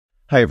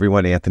Hi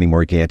everyone, Anthony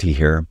Morganti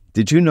here.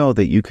 Did you know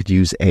that you could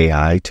use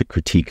AI to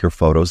critique your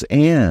photos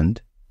and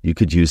you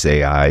could use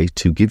AI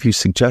to give you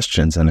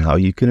suggestions on how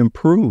you can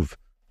improve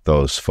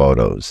those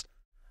photos?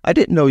 I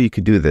didn't know you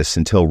could do this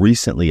until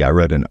recently I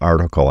read an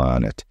article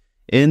on it.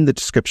 In the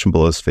description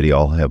below this video,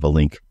 I'll have a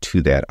link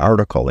to that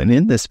article. And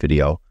in this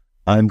video,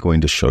 I'm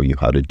going to show you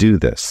how to do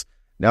this.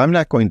 Now, I'm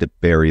not going to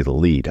bury the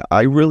lead.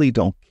 I really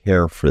don't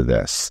care for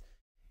this.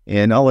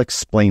 And I'll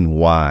explain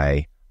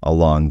why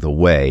along the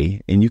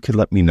way, and you can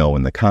let me know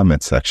in the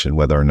comment section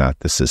whether or not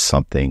this is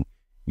something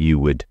you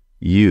would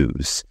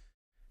use.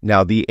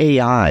 Now, the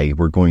AI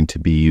we're going to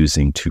be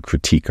using to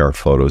critique our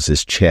photos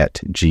is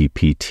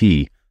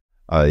ChatGPT.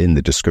 In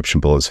the description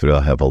below this video,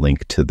 I'll have a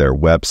link to their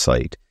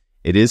website.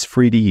 It is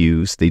free to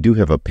use. They do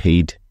have a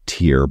paid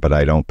tier, but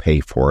I don't pay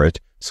for it.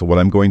 So what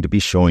I'm going to be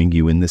showing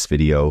you in this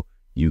video,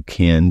 you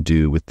can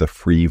do with the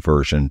free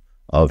version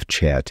of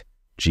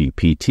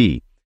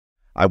ChatGPT.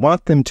 I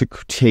want them to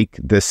take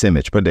this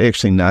image, but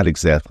actually not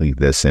exactly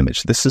this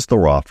image. This is the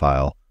raw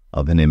file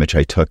of an image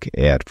I took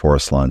at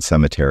Forest Lawn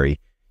Cemetery.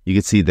 You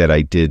can see that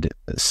I did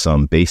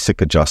some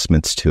basic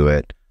adjustments to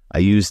it. I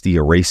used the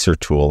eraser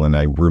tool and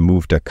I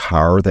removed a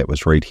car that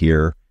was right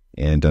here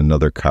and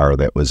another car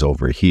that was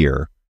over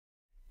here.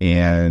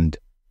 And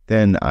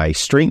then I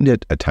straightened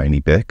it a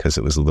tiny bit because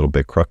it was a little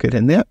bit crooked.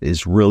 And that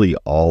is really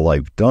all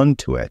I've done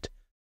to it.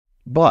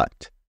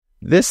 But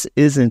this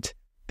isn't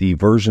the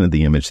version of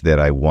the image that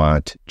I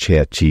want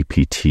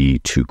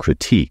ChatGPT to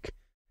critique.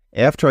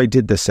 After I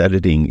did this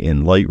editing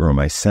in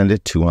Lightroom, I sent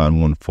it to On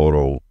One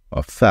Photo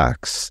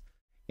Effects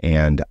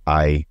and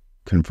I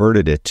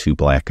converted it to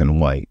black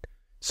and white.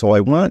 So I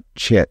want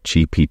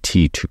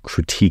ChatGPT to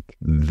critique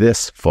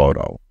this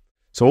photo.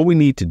 So what we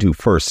need to do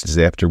first is,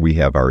 after we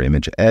have our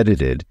image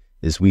edited,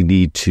 is we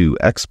need to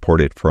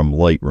export it from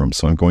Lightroom.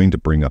 So I'm going to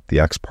bring up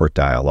the export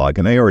dialog,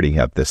 and I already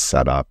have this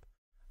set up.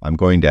 I'm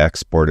going to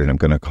export it. I'm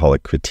going to call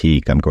it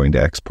critique. I'm going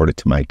to export it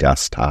to my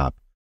desktop.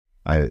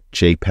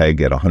 JPEG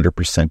at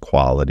 100%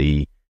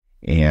 quality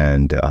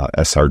and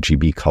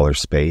sRGB color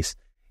space.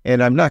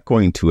 And I'm not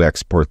going to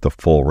export the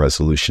full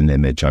resolution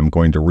image. I'm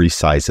going to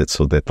resize it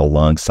so that the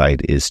long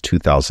side is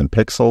 2000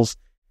 pixels.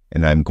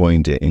 And I'm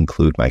going to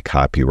include my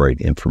copyright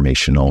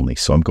information only.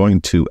 So I'm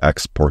going to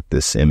export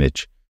this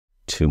image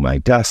to my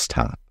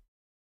desktop.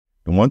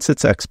 And once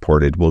it's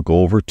exported, we'll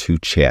go over to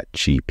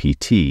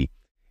ChatGPT.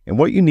 And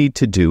what you need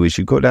to do is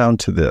you go down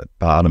to the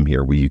bottom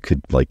here where you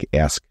could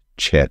ask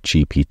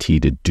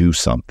ChatGPT to do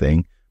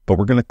something, but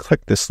we're going to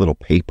click this little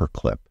paper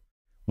clip.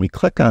 When we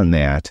click on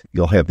that,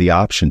 you'll have the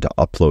option to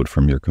upload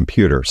from your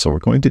computer. So we're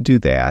going to do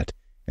that,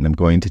 and I'm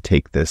going to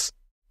take this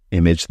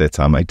image that's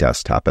on my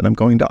desktop and I'm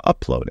going to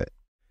upload it.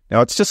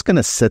 Now, it's just going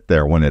to sit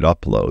there when it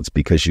uploads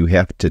because you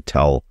have to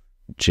tell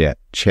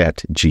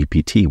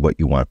ChatGPT what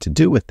you want to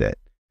do with it.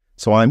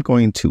 So I'm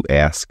going to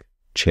ask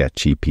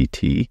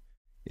ChatGPT,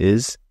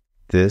 is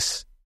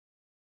this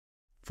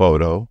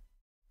photo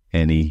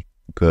any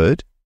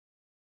good?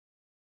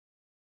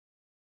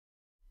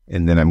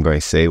 And then I'm going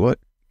to say, what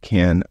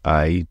can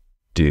I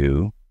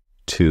do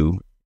to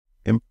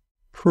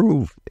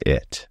improve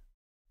it?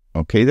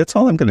 Okay, that's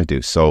all I'm going to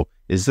do. So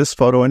is this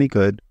photo any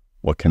good?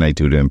 What can I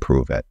do to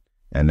improve it?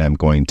 And I'm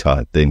going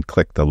to then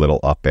click the little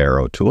up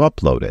arrow to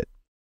upload it.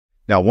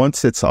 Now,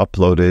 once it's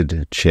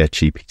uploaded,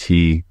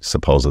 ChatGPT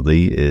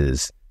supposedly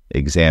is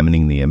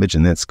examining the image,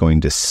 and that's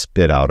going to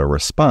spit out a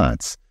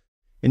response.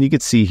 And you can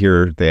see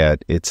here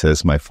that it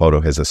says my photo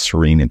has a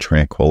serene and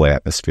tranquil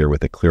atmosphere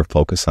with a clear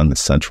focus on the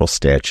central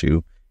statue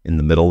in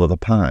the middle of the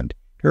pond.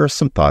 Here are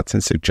some thoughts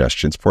and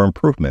suggestions for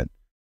improvement.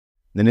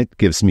 Then it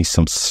gives me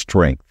some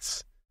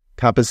strengths.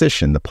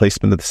 Composition: the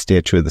placement of the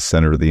statue at the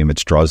center of the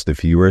image draws the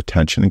viewer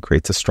attention and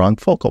creates a strong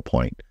focal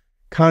point.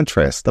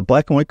 Contrast: the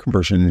black and white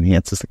conversion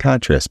enhances the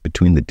contrast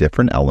between the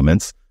different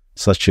elements,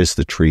 such as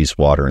the trees,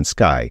 water, and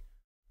sky.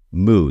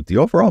 Mood: the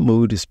overall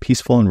mood is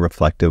peaceful and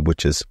reflective,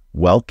 which is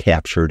well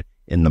captured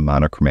in the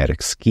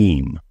monochromatic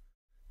scheme.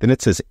 Then it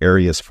says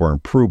areas for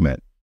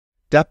improvement.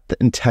 Depth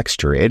and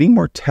texture: adding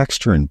more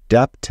texture and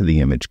depth to the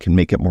image can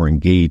make it more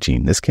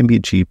engaging. This can be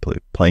achieved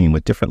playing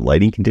with different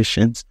lighting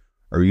conditions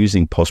or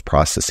using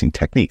post-processing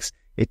techniques.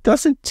 It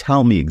doesn't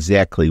tell me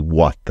exactly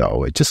what,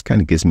 though. It just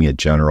kind of gives me a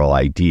general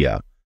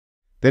idea.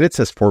 Then it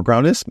says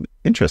foreground is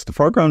interest. The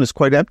foreground is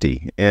quite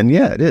empty. And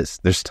yeah, it is.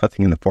 There's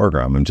nothing in the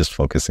foreground. I'm just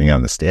focusing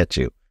on the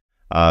statue.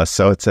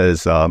 So it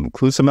says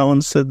include some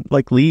elements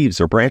like leaves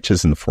or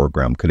branches in the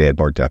foreground could add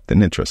more depth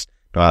and interest.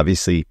 Now,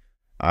 obviously,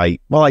 I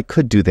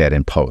could do that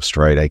in post,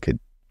 right? I could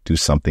do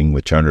something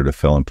with Gender to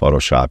Fill in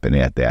Photoshop and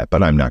add that,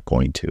 but I'm not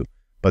going to.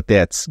 But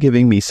that's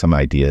giving me some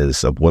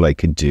ideas of what I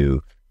could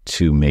do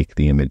to make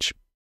the image,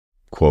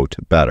 quote,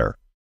 better.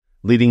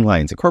 Leading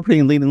lines: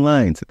 incorporating leading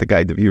lines that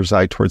guide the viewer's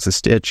eye towards the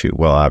statue.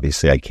 Well,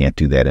 obviously, I can't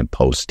do that in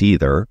post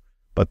either,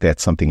 but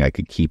that's something I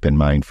could keep in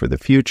mind for the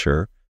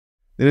future.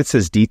 Then it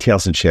says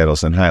details and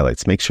shadows and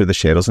highlights. Make sure the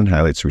shadows and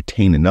highlights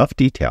retain enough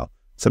detail.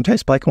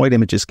 Sometimes black and white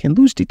images can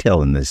lose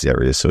detail in this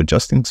area, so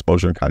adjusting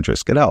exposure and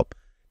contrast could help.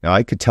 Now,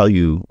 I could tell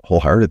you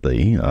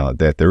wholeheartedly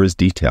that there is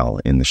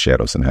detail in the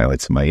shadows and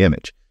highlights of my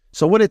image.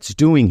 So what it's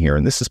doing here,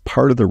 and this is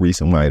part of the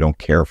reason why I don't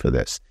care for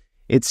this,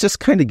 it's just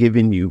kind of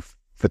giving you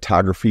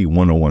photography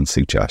 101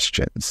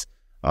 suggestions,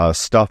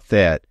 stuff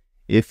that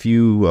if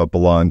you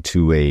belong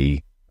to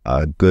a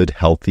good,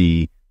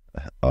 healthy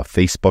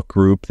Facebook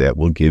group that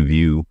will give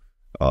you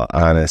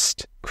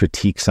honest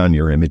critiques on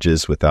your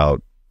images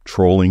without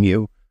trolling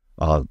you,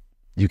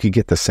 you could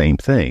get the same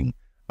thing.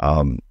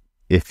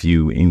 If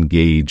you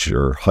engage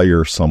or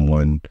hire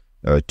someone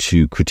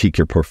to critique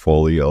your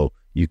portfolio,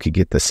 you could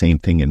get the same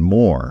thing and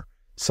more.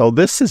 So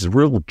this is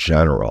real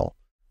general,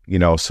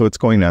 so it's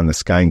going on. The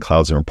sky and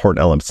clouds are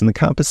important elements in the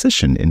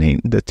composition,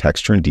 and the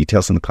texture and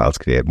details in the clouds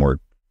could add more,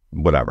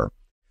 whatever.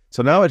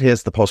 So now it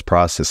has the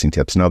post-processing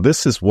tips. Now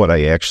this is what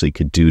I actually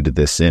could do to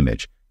this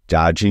image.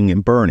 Dodging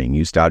and burning.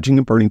 Use dodging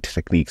and burning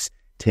techniques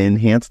to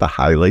enhance the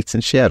highlights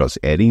and shadows,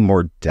 adding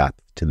more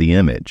depth to the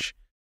image.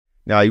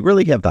 Now I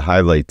really have the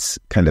highlights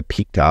kind of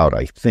peaked out,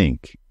 I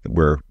think,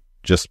 where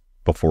just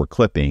before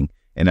clipping,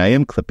 and I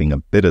am clipping a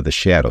bit of the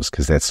shadows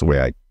because that's the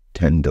way I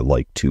tend to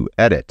like to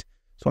edit.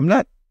 So I'm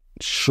not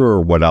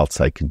sure what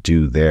else I could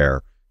do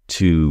there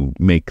to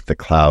make the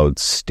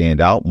clouds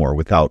stand out more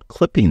without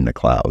clipping the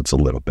clouds a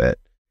little bit,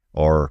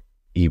 or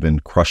even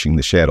crushing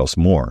the shadows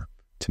more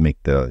to make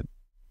the,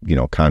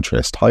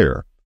 contrast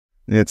higher.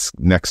 It's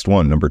next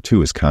one. Number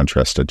 2 is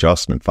contrast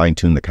adjustment. Fine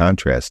tune the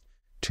contrast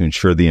to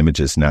ensure the image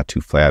is not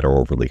too flat or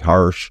overly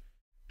harsh.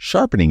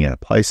 Sharpening it.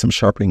 Apply some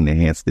sharpening to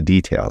enhance the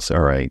details.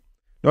 All right.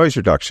 Noise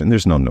reduction.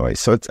 There's no noise.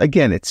 So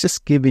it's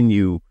just giving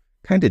you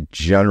kind of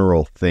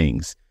general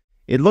things.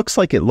 It looks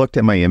like it looked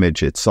at my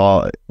image. It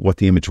saw what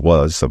the image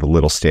was of a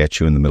little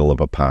statue in the middle of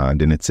a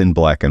pond, and it's in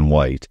black and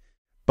white.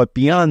 But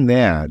beyond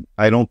that,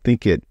 I don't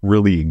think it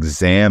really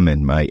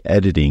examined my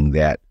editing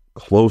that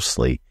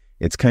closely.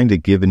 It's kind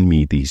of given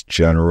me these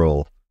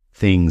general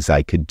things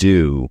I could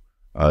do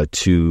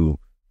to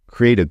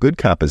create a good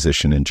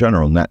composition in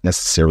general, not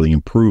necessarily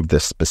improve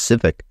this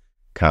specific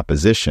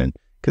composition,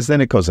 because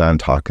then it goes on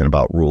talking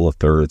about rule of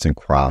thirds and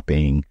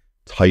cropping,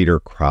 tighter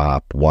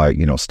crop,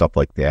 stuff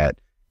like that,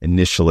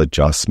 initial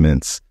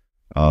adjustments,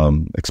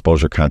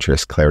 exposure,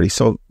 contrast, clarity.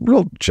 So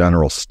real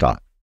general stuff.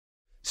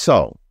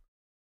 So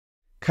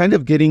kind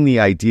of getting the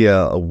idea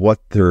of what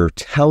they're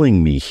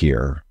telling me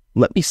here,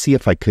 let me see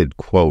if I could,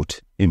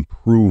 quote,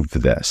 improve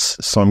this.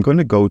 So I'm going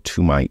to go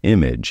to my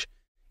image,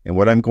 and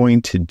what I'm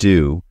going to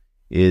do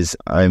is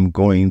I'm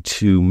going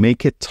to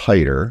make it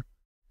tighter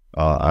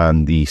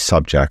on the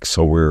subject.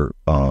 So we're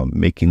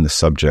making the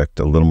subject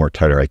a little more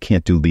tighter. I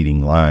can't do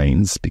leading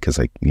lines because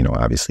I,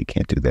 obviously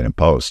can't do that in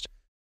post,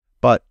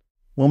 but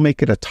we'll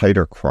make it a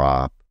tighter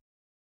crop.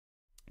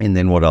 And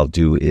then what I'll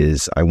do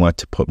is I want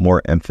to put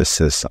more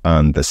emphasis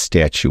on the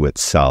statue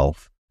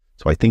itself.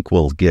 So I think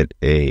we'll get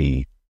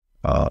a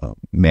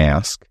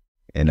mask,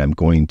 and I'm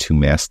going to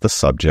mask the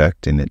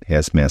subject, and it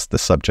has masked the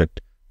subject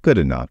good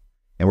enough.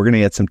 And we're going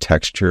to add some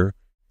texture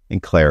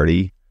and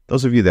clarity.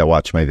 Those of you that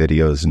watch my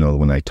videos know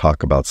when I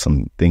talk about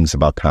some things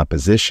about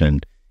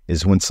composition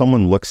is when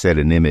someone looks at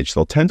an image,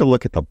 they'll tend to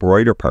look at the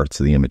brighter parts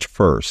of the image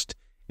first,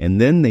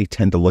 and then they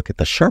tend to look at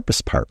the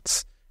sharpest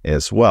parts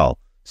as well.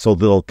 So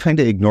they'll kind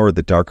of ignore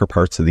the darker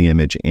parts of the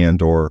image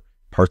and or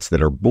parts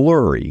that are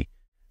blurry.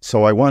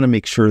 So I want to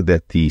make sure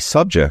that the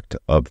subject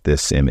of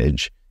this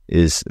image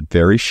is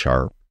very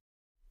sharp,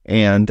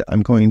 and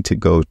I'm going to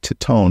go to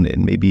tone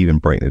and maybe even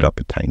brighten it up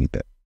a tiny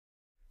bit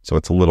so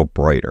it's a little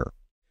brighter.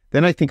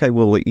 Then I think I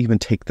will even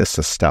take this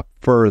a step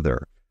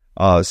further.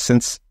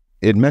 Since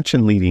it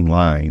mentioned leading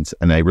lines,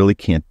 and I really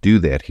can't do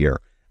that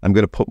here, I'm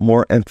going to put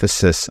more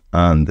emphasis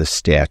on the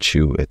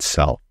statue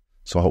itself.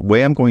 So the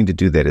way I'm going to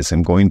do that is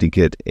I'm going to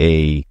get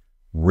a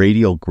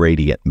radial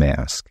gradient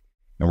mask,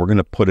 and we're going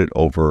to put it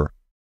over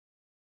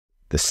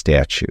the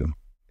statue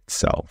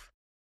itself.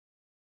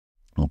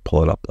 I'll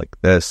pull it up like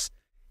this.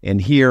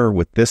 And here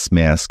with this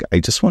mask, I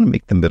just want to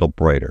make the middle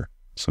brighter.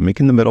 So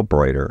making the middle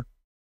brighter.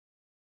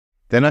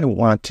 Then I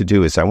want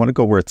to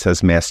go where it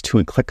says mask 2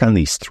 and click on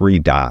these 3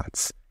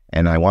 dots.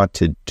 And I want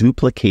to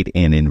duplicate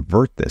and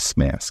invert this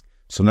mask.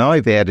 So now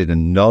I've added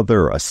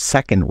a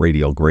second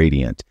radial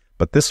gradient,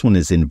 but this one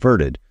is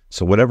inverted.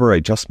 So whatever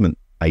adjustment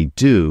I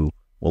do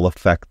will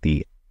affect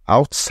the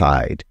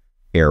outside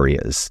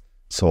areas.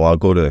 So I'll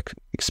go to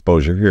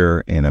exposure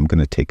here, and I'm going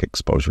to take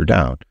exposure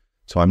down.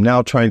 So I'm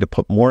now trying to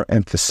put more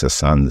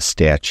emphasis on the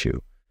statue.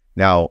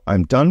 Now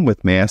I'm done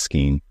with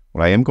masking.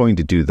 What I am going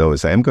to do though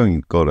is I am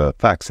going to go to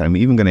effects. I'm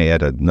even going to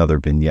add another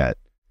vignette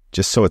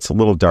just so it's a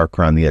little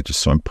darker on the edges.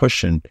 So I'm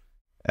pushing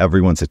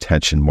everyone's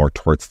attention more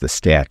towards the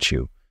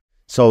statue.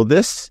 So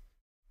this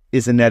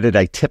is an edit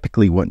I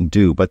typically wouldn't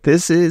do, but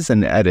this is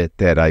an edit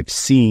that I've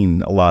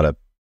seen a lot of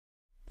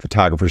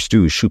photographers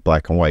do, shoot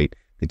black and white.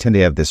 They tend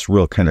to have this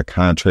real kind of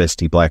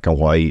contrasty black and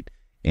white,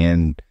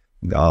 and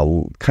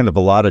kind of a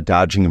lot of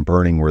dodging and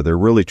burning where they're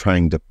really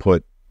trying to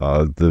put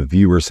the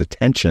viewer's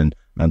attention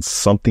on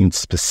something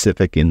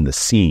specific in the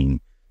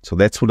scene. So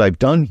that's what I've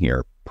done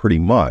here pretty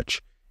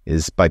much,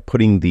 is by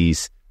putting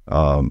these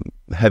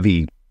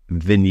heavy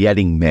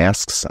vignetting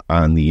masks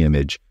on the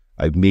image,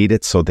 I've made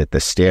it so that the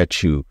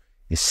statue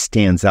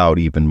stands out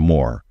even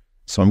more.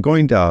 So I'm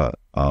going to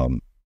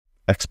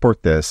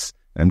export this.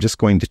 I'm just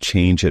going to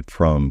change it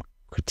from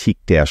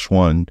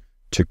critique-1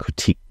 to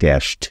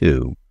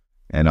critique-2,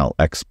 and I'll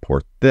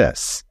export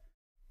this.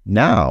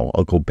 Now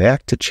I'll go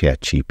back to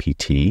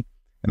ChatGPT,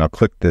 and I'll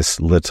click this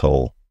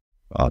little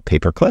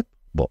paperclip.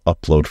 We'll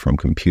upload from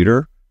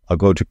computer. I'll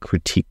go to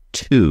critique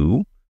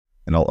 2,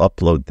 and I'll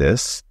upload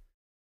this.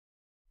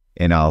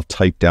 And I'll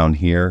type down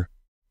here,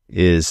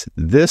 is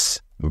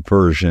this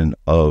version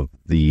of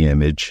the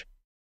image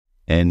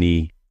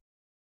any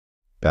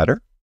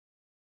better?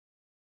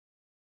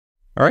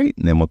 All right,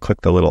 and then we'll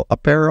click the little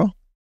up arrow,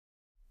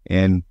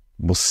 and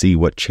we'll see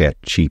what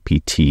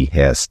ChatGPT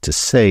has to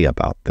say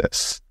about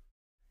this.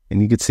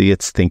 And you can see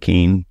it's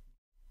thinking,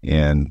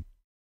 and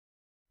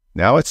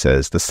now it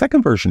says, the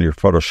second version of your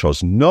photo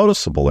shows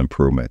noticeable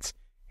improvements.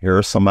 Here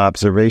are some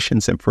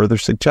observations and further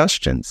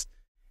suggestions.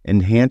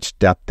 Enhanced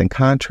depth and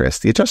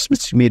contrast. The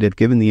adjustments you made have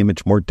given the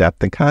image more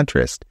depth and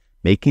contrast,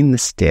 making the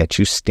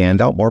statue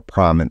stand out more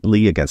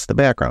prominently against the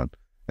background.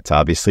 That's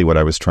obviously what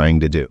I was trying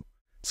to do.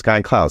 Sky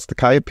and clouds. The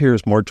sky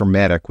appears more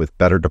dramatic with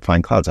better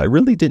defined clouds. I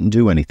really didn't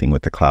do anything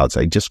with the clouds.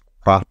 I just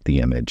cropped the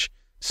image.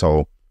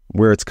 So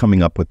where it's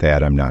coming up with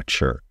that, I'm not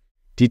sure.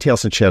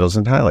 Details and shadows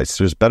and highlights.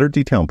 There's better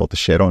detail in both the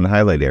shadow and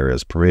highlight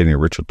areas, providing a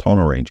richer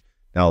tonal range.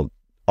 Now,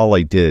 all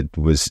I did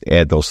was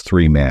add those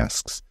 3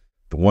 masks.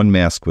 The one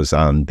mask was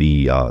on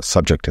the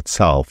subject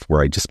itself,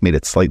 where I just made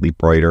it slightly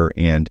brighter,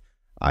 and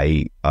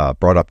I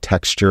brought up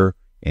texture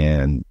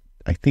and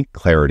I think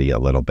clarity a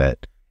little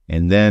bit.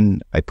 And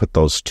then I put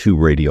those 2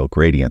 radial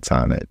gradients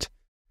on it.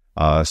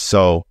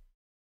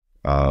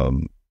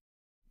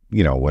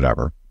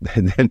 Whatever.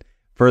 And then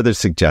further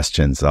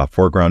suggestions,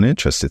 foreground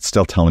interest. It's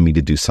still telling me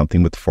to do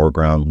something with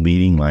foreground,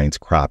 leading lines,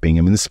 cropping.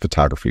 I mean, this is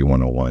photography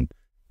 101.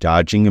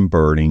 Dodging and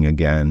burning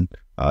again.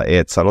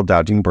 Add subtle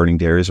dodging and burning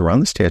to areas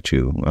around the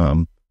statue.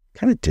 Kind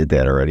of did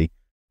that already.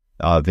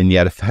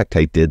 Vignette effect,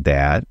 I did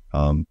that.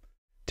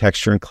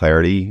 Texture and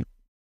clarity.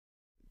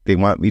 They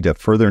want me to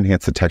further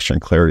enhance the texture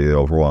and clarity of the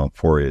overall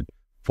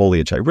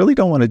foliage. I really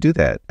don't want to do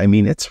that. I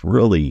mean, it's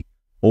really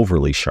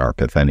overly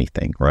sharp, if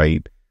anything,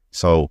 right?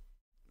 So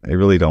I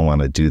really don't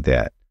want to do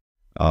that.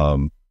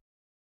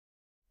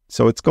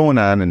 So it's going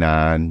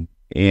on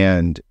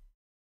and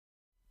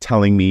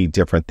telling me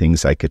different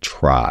things I could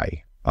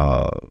try.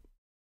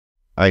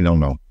 I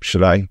don't know.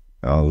 Should I?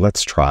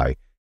 Let's try,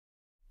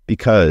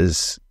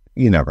 because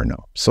you never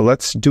know. So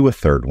let's do a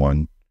third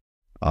one.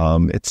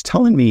 It's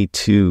telling me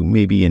to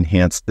maybe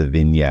enhance the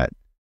vignette.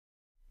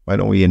 Why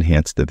don't we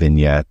enhance the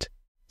vignette?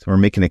 So we're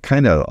making it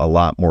kind of a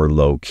lot more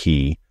low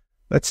key.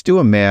 Let's do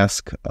a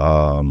mask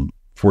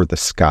for the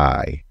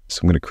sky.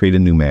 So I'm going to create a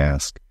new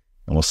mask,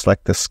 and we'll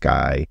select the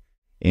sky,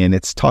 and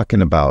it's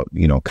talking about,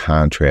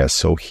 contrast.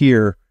 So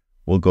here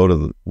we'll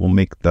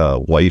make the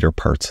whiter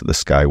parts of the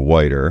sky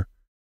whiter,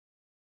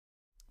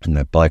 and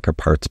the blacker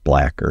parts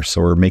blacker. So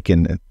we're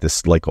making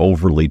this like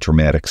overly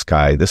dramatic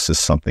sky. This is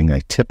something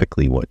I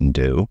typically wouldn't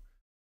do.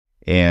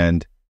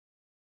 And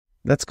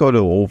let's go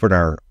to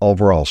our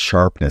overall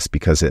sharpness,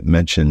 because it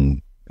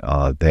mentioned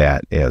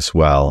that as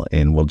well.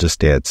 And we'll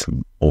just add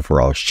some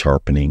overall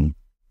sharpening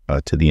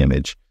to the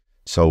image.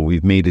 So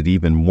we've made it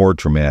even more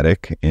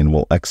dramatic, and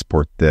we'll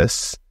export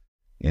this,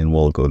 and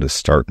we'll go to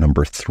start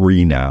number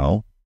 3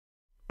 now.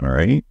 All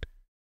right.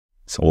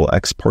 So we'll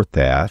export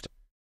that.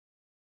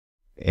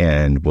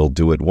 And we'll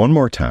do it one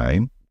more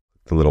time,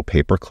 the little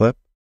paperclip.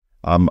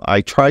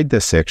 I tried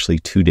this actually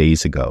 2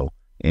 days ago,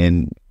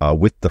 and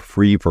with the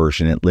free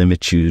version, it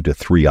limits you to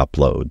 3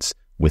 uploads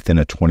within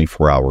a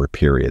 24-hour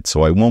period.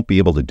 So I won't be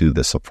able to do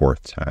this a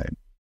 4th time.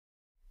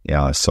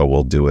 Yeah, so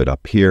we'll do it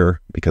up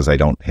here because I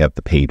don't have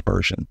the paid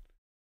version.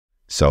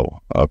 So,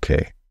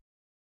 okay.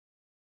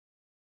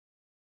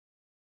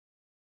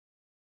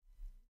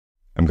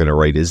 I'm going to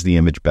write, is the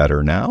image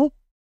better now?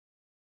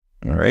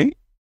 All right.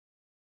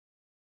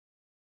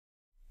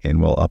 And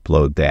we'll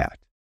upload that.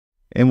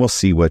 And we'll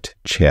see what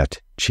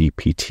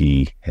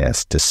ChatGPT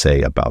has to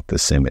say about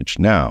this image.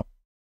 Now,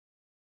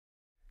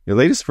 your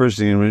latest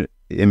version of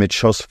the image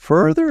shows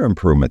further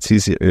improvements.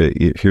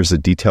 Here's a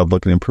detailed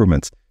look at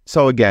improvements.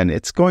 So again,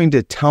 it's going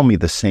to tell me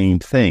the same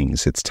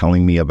things. It's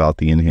telling me about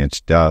the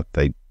enhanced depth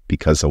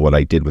because of what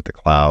I did with the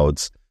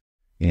clouds,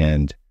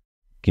 and,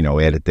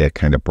 added that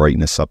kind of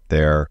brightness up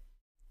there.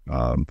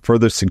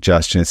 Further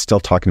suggestion, it's still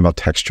talking about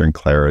texture and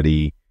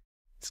clarity.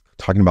 It's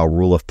talking about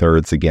rule of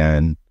thirds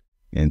again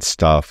and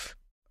stuff,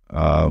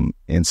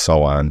 and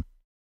so on.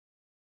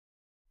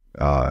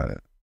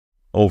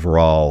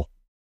 Overall,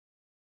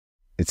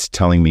 it's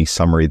telling me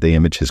summary, the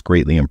image has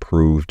greatly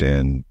improved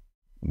and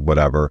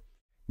whatever.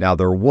 Now,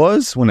 there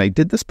was, when I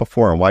did this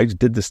before, and why I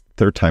did this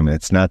the 3rd time, and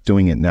it's not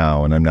doing it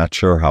now, and I'm not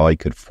sure how I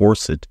could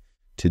force it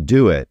to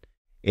do it.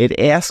 It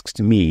asked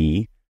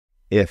me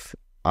if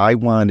I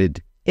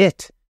wanted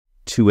it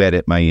to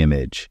edit my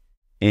image,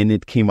 and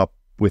it came up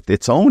with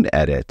its own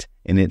edit,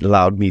 and it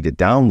allowed me to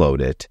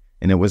download it,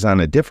 and it was on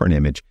a different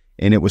image,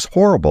 and it was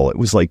horrible. It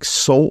was like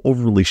so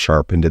overly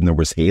sharpened, and there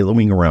was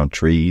haloing around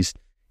trees.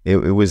 It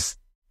was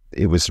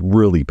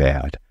really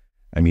bad.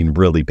 I mean,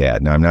 really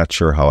bad. Now, I'm not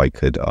sure how I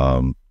could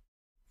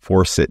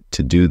force it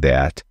to do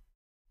that.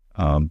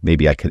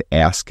 Maybe I could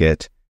ask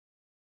it,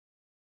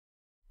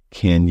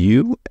 can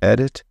you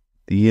edit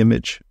the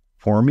image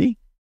for me?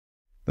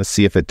 Let's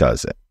see if it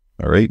does it.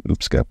 All right.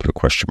 Oops, got to put a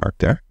question mark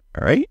there.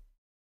 All right.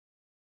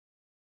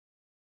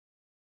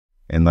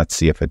 And let's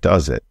see if it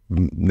does it.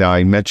 Now,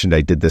 I mentioned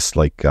I did this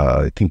like,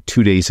 I think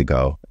 2 days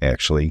ago,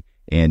 actually,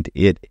 and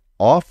it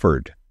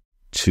offered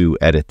to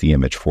edit the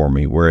image for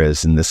me,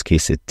 whereas in this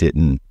case, it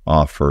didn't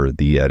offer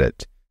the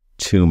edit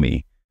to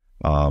me.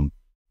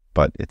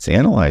 But it's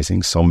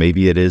analyzing, so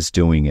maybe it is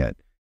doing it.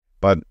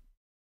 But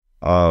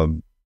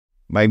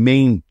my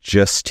main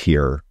gist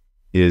here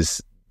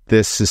is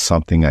this is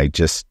something I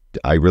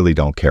really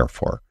don't care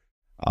for.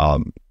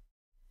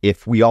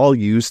 If we all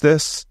use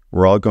this,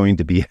 we're all going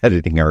to be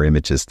editing our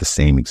images the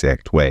same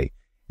exact way.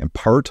 And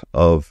part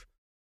of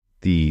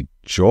the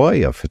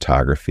joy of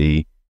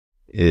photography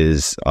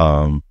is,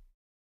 now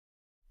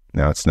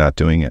it's not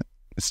doing it.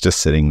 It's just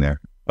sitting there.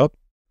 Oh,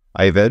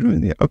 I've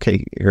edited it.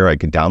 Okay, here I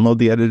can download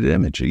the edited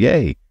image.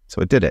 Yay.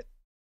 So it did it.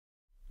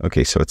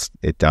 Okay, so it's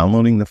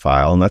downloading the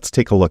file, and let's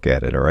take a look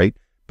at it, all right?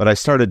 But I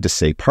started to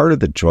say part of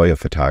the joy of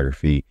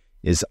photography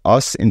is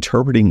us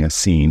interpreting a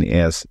scene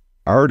as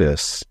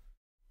artists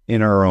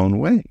in our own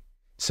way.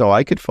 So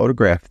I could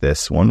photograph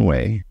this one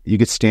way. You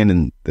could stand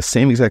in the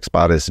same exact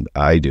spot as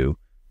I do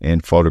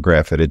and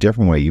photograph it a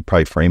different way. You'd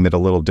probably frame it a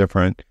little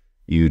different.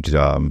 You'd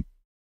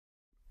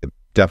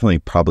definitely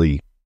probably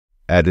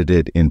edit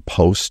it in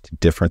post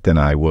different than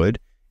I would.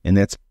 And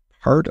that's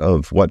part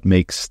of what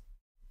makes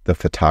the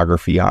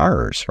photography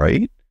ours,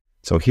 right?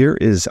 So here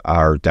is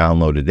our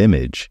downloaded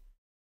image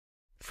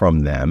from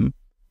them.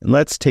 And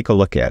let's take a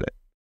look at it.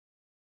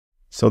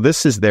 So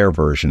this is their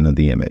version of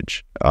the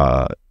image.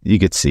 You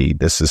could see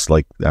this is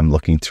like I'm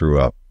looking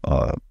through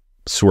a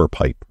sewer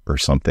pipe or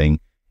something.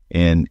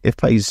 And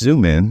if I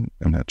zoom in,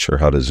 I'm not sure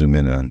how to zoom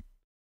in on.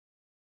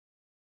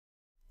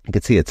 You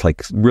can see it's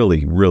like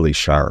really, really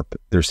sharp.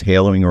 There's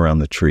haloing around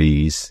the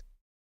trees.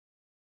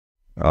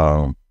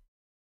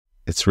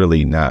 It's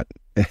really not,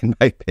 in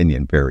my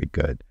opinion, very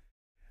good.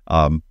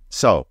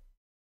 So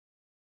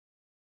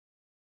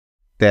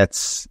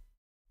that's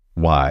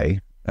why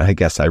I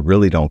guess I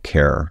really don't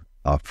care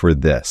for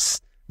this.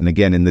 And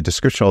again, in the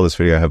description of this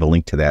video, I have a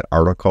link to that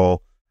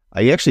article.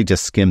 I actually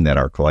just skimmed that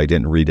article. I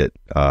didn't read it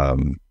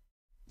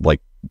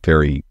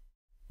very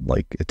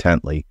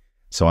intently.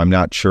 So I'm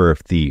not sure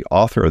if the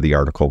author of the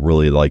article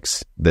really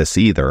likes this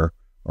either,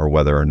 or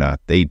whether or not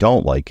they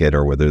don't like it,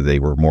 or whether they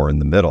were more in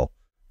the middle.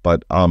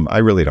 But I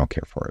really don't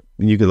care for it.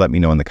 And you could let me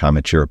know in the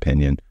comments your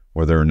opinion,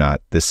 whether or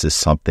not this is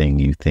something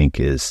you think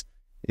is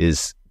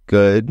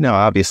good. Now,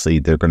 obviously,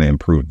 they're going to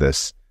improve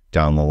this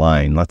down the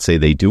line. Let's say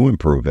they do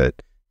improve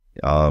it.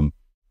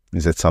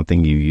 Is it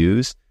something you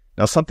use?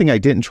 Now, something I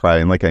didn't try,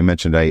 and like I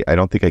mentioned, I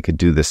don't think I could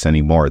do this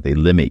anymore. They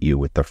limit you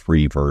with the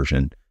free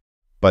version.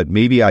 But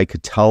maybe I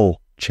could tell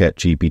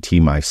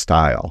ChatGPT my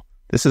style.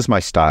 This is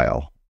my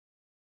style.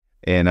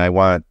 And I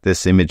want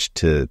this image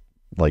to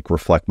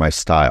reflect my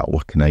style.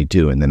 What can I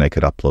do? And then I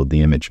could upload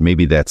the image.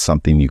 Maybe that's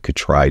something you could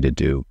try to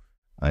do.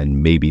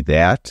 And maybe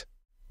that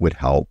would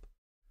help.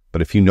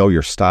 But if you know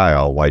your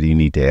style, why do you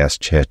need to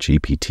ask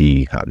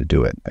ChatGPT how to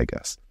do it, I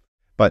guess?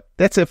 But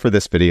that's it for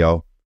this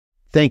video.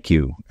 Thank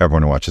you,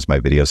 everyone who watches my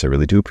videos. I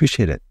really do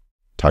appreciate it.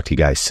 Talk to you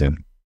guys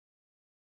soon.